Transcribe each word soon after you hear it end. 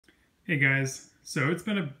Hey guys, so it's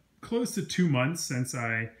been close to 2 months since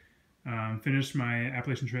I finished my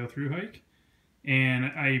Appalachian Trail thru hike, and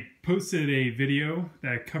I posted a video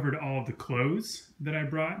that covered all of the clothes that I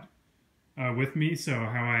brought with me. So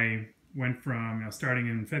how I went from starting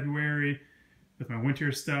in February with my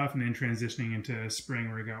winter stuff and then transitioning into spring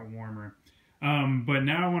where it got warmer. But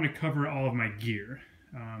now I want to cover all of my gear,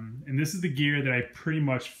 and this is the gear that I pretty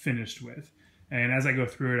much finished with. And as I go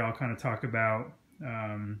through it, I'll kind of talk about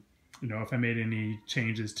if I made any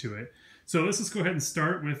changes to it. So let's just go ahead and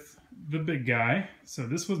start with the big guy. So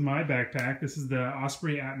this was my backpack. This is the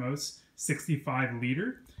Osprey Atmos 65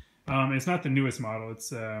 liter. It's not the newest model.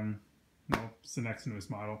 It's it's the next newest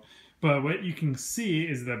model. But what you can see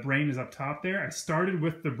is the brain is up top there. I started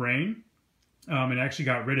with the brain and actually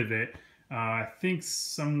got rid of it. I think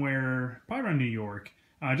somewhere probably around New York,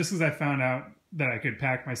 just because I found out that I could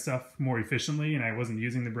pack my stuff more efficiently and I wasn't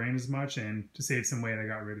using the brain as much, and to save some weight I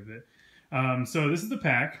got rid of it. So this is the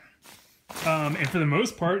pack, and for the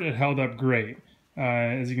most part it held up great.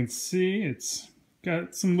 As you can see, it's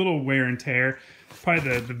got some little wear and tear.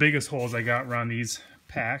 Probably the biggest holes I got were on these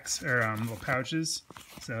packs, or little pouches.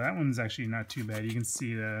 So that one's actually not too bad. You can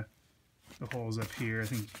see the holes up here. I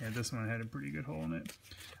think this one had a pretty good hole in it.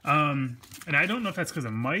 And I don't know if that's because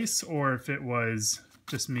of mice or if it was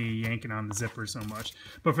just me yanking on the zipper so much.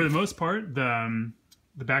 But for the most part, the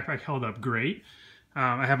backpack held up great.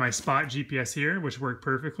 I have my Spot GPS here, which worked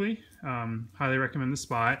perfectly. Highly recommend the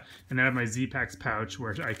Spot. And I have my Z-Packs pouch,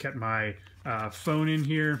 where I kept my phone in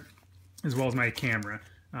here, as well as my camera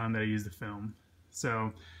that I use to film.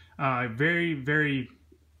 So very, very,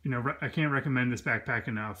 I can't recommend this backpack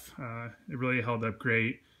enough. It really held up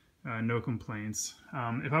great. No complaints.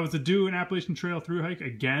 If I was to do an Appalachian Trail thru hike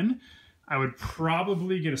again, I would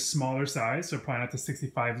probably get a smaller size, so probably not the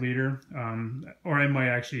 65 liter, or I might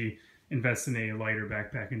actually invest in a lighter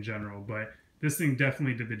backpack in general. But this thing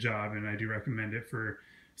definitely did the job, and I do recommend it for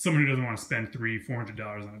someone who doesn't want to spend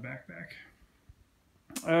 $300–400 on a backpack.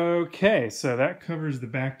 Okay, so that covers the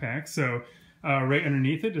backpack. So right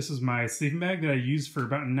underneath it, this is my sleeping bag that I use for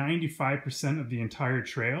about 95% of the entire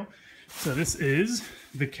trail. So this is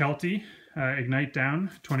the Kelty Ignite Down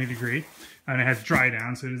 20 degree, and it has dry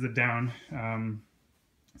down, so it is a down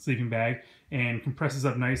sleeping bag, and compresses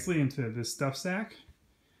up nicely into this stuff sack.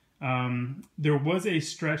 There was a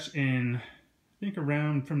stretch in, I think,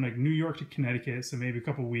 around from like New York to Connecticut, so maybe a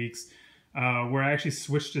couple weeks, where I actually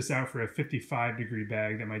switched this out for a 55 degree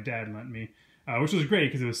bag that my dad lent me, which was great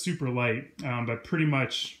because it was super light, but pretty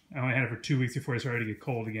much I only had it for 2 weeks before it started to get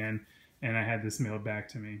cold again, and I had this mailed back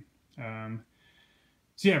to me.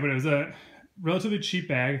 So yeah, but it was a relatively cheap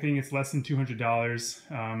bag. I think it's less than $200,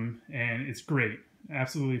 and it's great.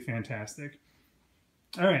 Absolutely fantastic.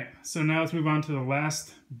 All right, so now let's move on to the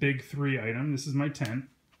last big three item. This is my tent.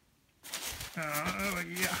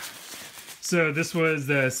 Yeah. So this was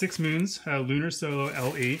the Six Moons Lunar Solo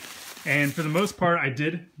L8, and for the most part, I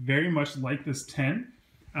did very much like this tent.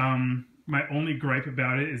 My only gripe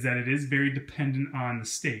about it is that it is very dependent on the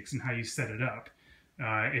stakes and how you set it up.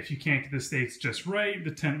 If you can't get the stakes just right, the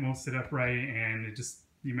tent won't sit up right, and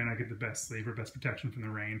you may not get the best sleep or best protection from the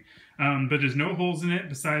rain. But there's no holes in it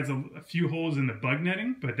besides a few holes in the bug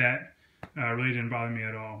netting, but that really didn't bother me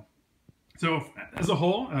at all. So as a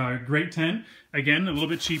whole, great tent. Again, a little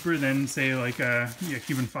bit cheaper than, say, like a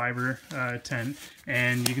Cuban fiber tent,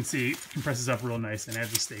 and you can see it compresses up real nice, and it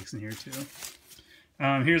has the stakes in here too.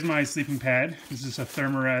 Here's my sleeping pad. This is a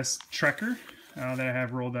Thermarest Trekker that I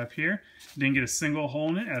have rolled up here. Didn't get a single hole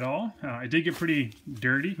in it at all. It did get pretty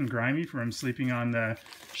dirty and grimy from sleeping on the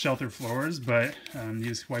shelter floors, but you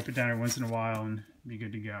just wipe it down every once in a while and be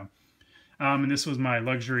good to go. And this was my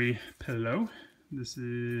luxury pillow. This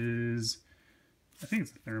is, I think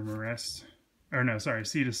it's a Thermarest, or no, sorry,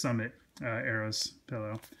 Sea to Summit Aeros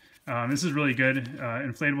pillow. This is really good,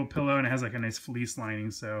 inflatable pillow, and it has like a nice fleece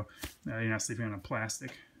lining, so you're not sleeping on a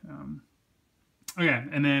plastic. Okay,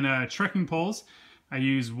 and then trekking poles. I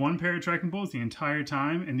used one pair of trekking poles the entire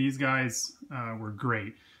time, and these guys were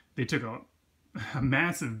great. They took a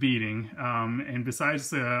massive beating, and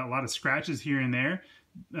besides a lot of scratches here and there,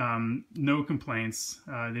 no complaints.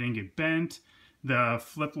 They didn't get bent. The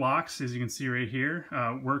flip locks, as you can see right here,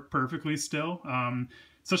 work perfectly still,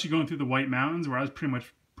 especially going through the White Mountains, where I was pretty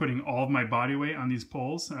much putting all of my body weight on these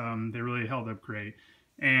poles. They really held up great.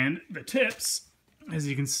 And the tips, as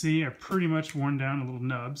you can see, are pretty much worn down, a little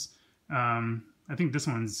nubs. I think this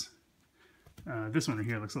one right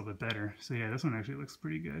here looks a little bit better. So yeah, this one actually looks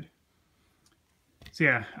pretty good. So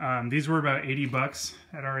yeah, these were about 80 bucks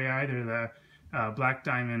at REI. They're the Black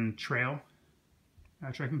Diamond Trail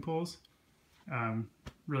trekking poles.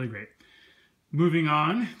 Really great. Moving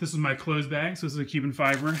on, this is my clothes bag. So this is a Cuban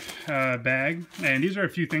fiber bag. And these are a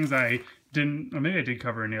few things I didn't, or maybe I did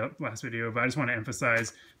cover in the last video, but I just want to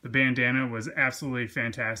emphasize the bandana was absolutely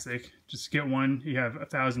fantastic. Just get one, you have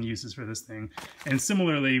 1,000 uses for this thing. And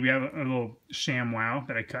similarly, we have a little ShamWow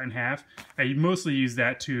that I cut in half. I mostly use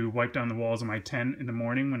that to wipe down the walls of my tent in the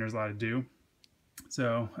morning when there's a lot of dew.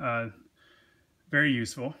 So, very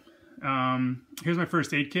useful. Here's my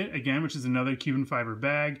first aid kit, again, which is another Cuban fiber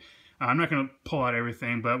bag. I'm not going to pull out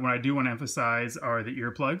everything, but what I do want to emphasize are the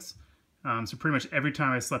earplugs. So pretty much every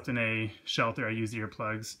time I slept in a shelter, I used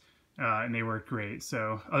earplugs, and they worked great.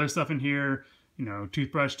 So other stuff in here, you know,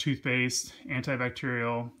 toothbrush, toothpaste,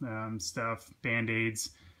 antibacterial stuff, Band-Aids,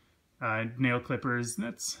 nail clippers.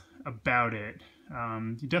 That's about it.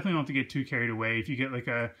 You definitely don't have to get too carried away. If you get like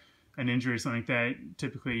an injury or something like that,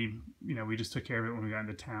 typically, you know, we just took care of it when we got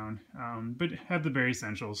into town. But have the bare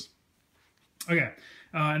essentials. Okay,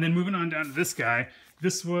 and then moving on down to this guy.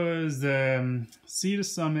 This was the Sea to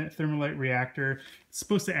Summit Thermalite Reactor. It's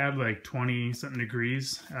supposed to add like 20-something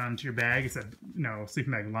degrees to your bag. It's a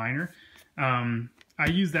sleeping bag liner. I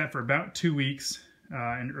used that for about 2 weeks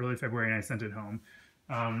in early February, and I sent it home.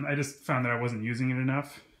 I just found that I wasn't using it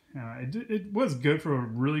enough. It was good for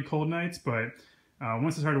really cold nights, but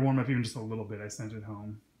once it started to warm up even just a little bit, I sent it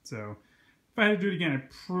home. So if I had to do it again, I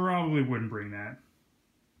probably wouldn't bring that.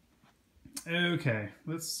 Okay,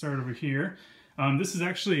 let's start over here. This is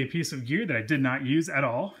actually a piece of gear that I did not use at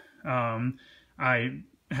all. I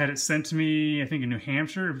had it sent to me, I think, in New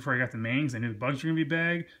Hampshire before I got to Maine, because I knew the bugs were going to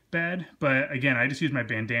be bad. But again, I just used my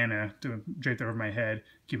bandana to drape that over my head,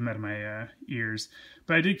 keep them out of my ears.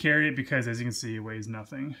 But I did carry it because, as you can see, it weighs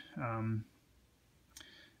nothing. All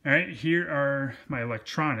right, here are my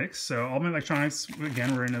electronics. So all my electronics,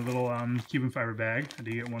 again, were in a little Cuban fiber bag. I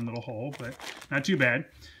did get one little hole, but not too bad.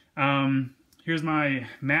 Here's my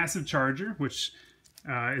massive charger, which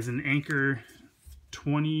is an Anker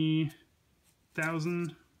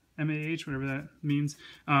 20,000 mAh, whatever that means.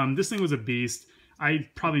 This thing was a beast. I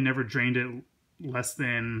probably never drained it less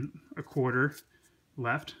than a quarter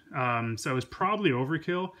left. So it was probably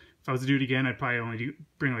overkill. If I was to do it again, I'd probably only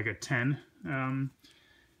bring like a 10,000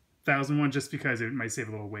 one, just because it might save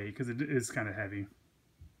a little weight, because it is kind of heavy.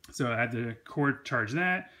 So I had the cord to charge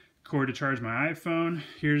that. Cord to charge my iPhone.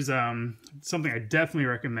 Here's something I definitely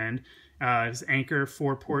recommend. It's Anker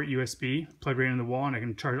 4-port USB, plug right in the wall, and I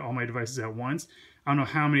can charge all my devices at once. I don't know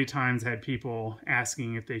how many times I had people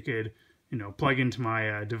asking if they could, plug into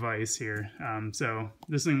my device here. So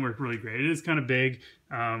this thing worked really great. It is kind of big,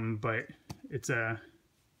 but it's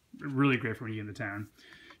really great for when you get into town.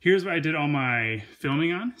 Here's what I did all my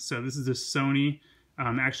filming on. So this is the Sony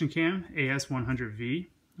Action Cam AS100V.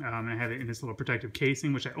 I have it in this little protective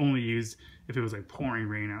casing, which I only used if it was like pouring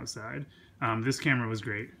rain outside. This camera was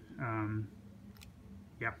great.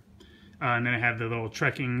 Yeah. And then I have the little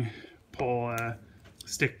trekking pole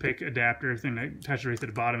stick pick adapter thing that attaches right to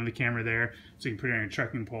the bottom of the camera there, so you can put it on your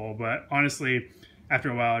trekking pole. But honestly, after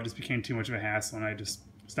a while, it just became too much of a hassle, and I just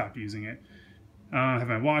stopped using it. I have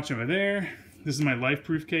my watch over there. This is my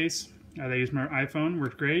LifeProof case that I use my iPhone.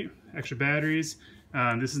 Worked great. Extra batteries.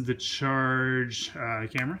 This is the charge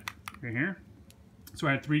camera right here. So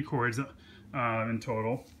I had 3 cords in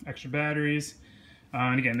total. Extra batteries.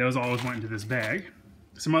 And again, those always went into this bag.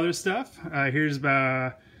 Some other stuff. Here's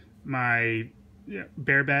my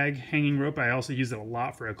bear bag hanging rope. I also use it a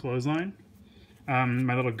lot for a clothesline.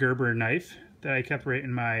 My little Gerber knife that I kept right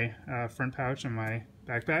in my front pouch on my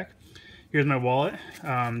backpack. Here's my wallet.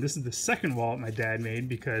 This is the second wallet my dad made,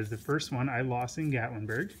 because the first one I lost in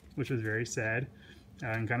Gatlinburg, which was very sad.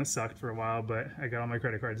 And kind of sucked for a while, but I got all my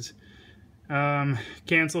credit cards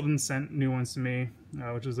canceled and sent new ones to me,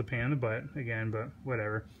 which was a pain in the butt again, but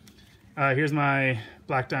whatever. Here's my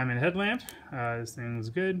black diamond headlamp. This thing was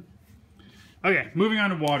good. Okay, moving on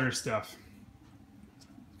to water stuff,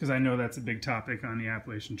 because I know that's a big topic on the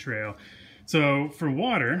Appalachian Trail. So for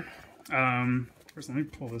water, first let me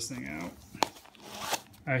pull this thing out.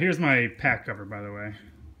 Here's my pack cover, by the way.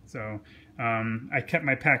 So I kept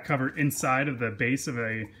my pack cover inside of the base of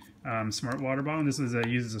a smart water bottle. And this was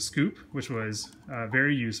used as a scoop, which was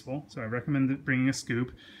very useful. So I recommend bringing a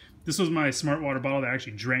scoop. This was my smart water bottle that I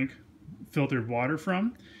actually drank filtered water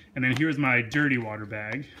from. And then here's my dirty water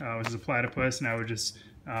bag, which is a platypus, and I would just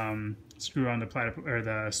screw on the platypus, or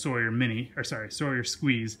the Sawyer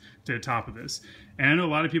squeeze to the top of this. And I know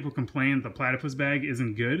a lot of people complain that the platypus bag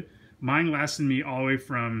isn't good. Mine lasted me all the way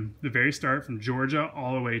from the very start, from Georgia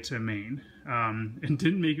all the way to Maine. And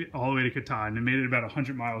didn't make it all the way to Katahdin. It made it about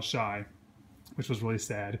 100 miles shy, which was really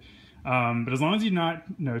sad. But as long as you're not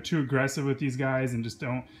too aggressive with these guys, and just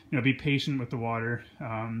don't be patient with the water,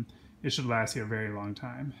 it should last you a very long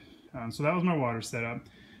time. So that was my water setup.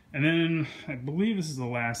 And then I believe this is the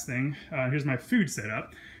last thing. Here's my food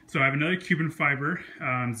setup. So I have another Cuban fiber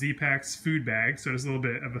Z-Packs food bag. So it's a little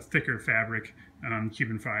bit of a thicker fabric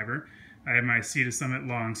Cuban fiber. I have my Sea to Summit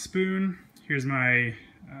long spoon. Here's my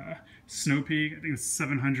Snow Peak. I think it's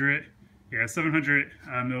 700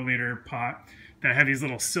 milliliter pot that have these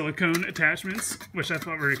little silicone attachments, which I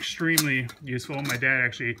thought were extremely useful. My dad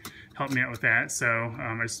actually helped me out with that. So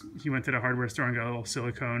he went to the hardware store and got a little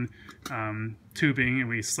silicone tubing, and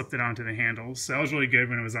we slipped it onto the handles. So that was really good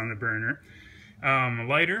when it was on the burner. A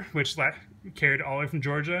lighter, which carried all the way from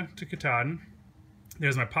Georgia to Katahdin.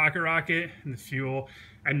 There's my pocket rocket and the fuel.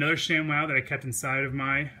 Another ShamWow that I kept inside of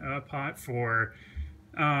my pot for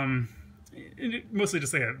mostly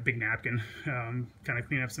just like a big napkin, kind of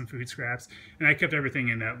clean up some food scraps. And I kept everything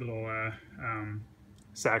in that little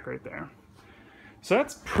sack right there. So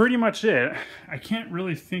that's pretty much it. I can't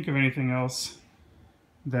really think of anything else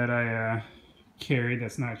that I carried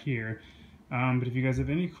that's not here. But if you guys have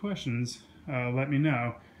any questions, let me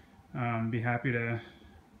know. Be happy to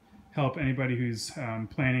help anybody who's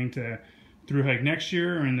planning to thru hike next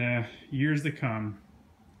year or in the years to come.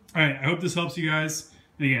 All right, I hope this helps you guys.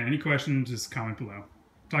 And again, any questions, just comment below.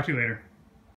 Talk to you later.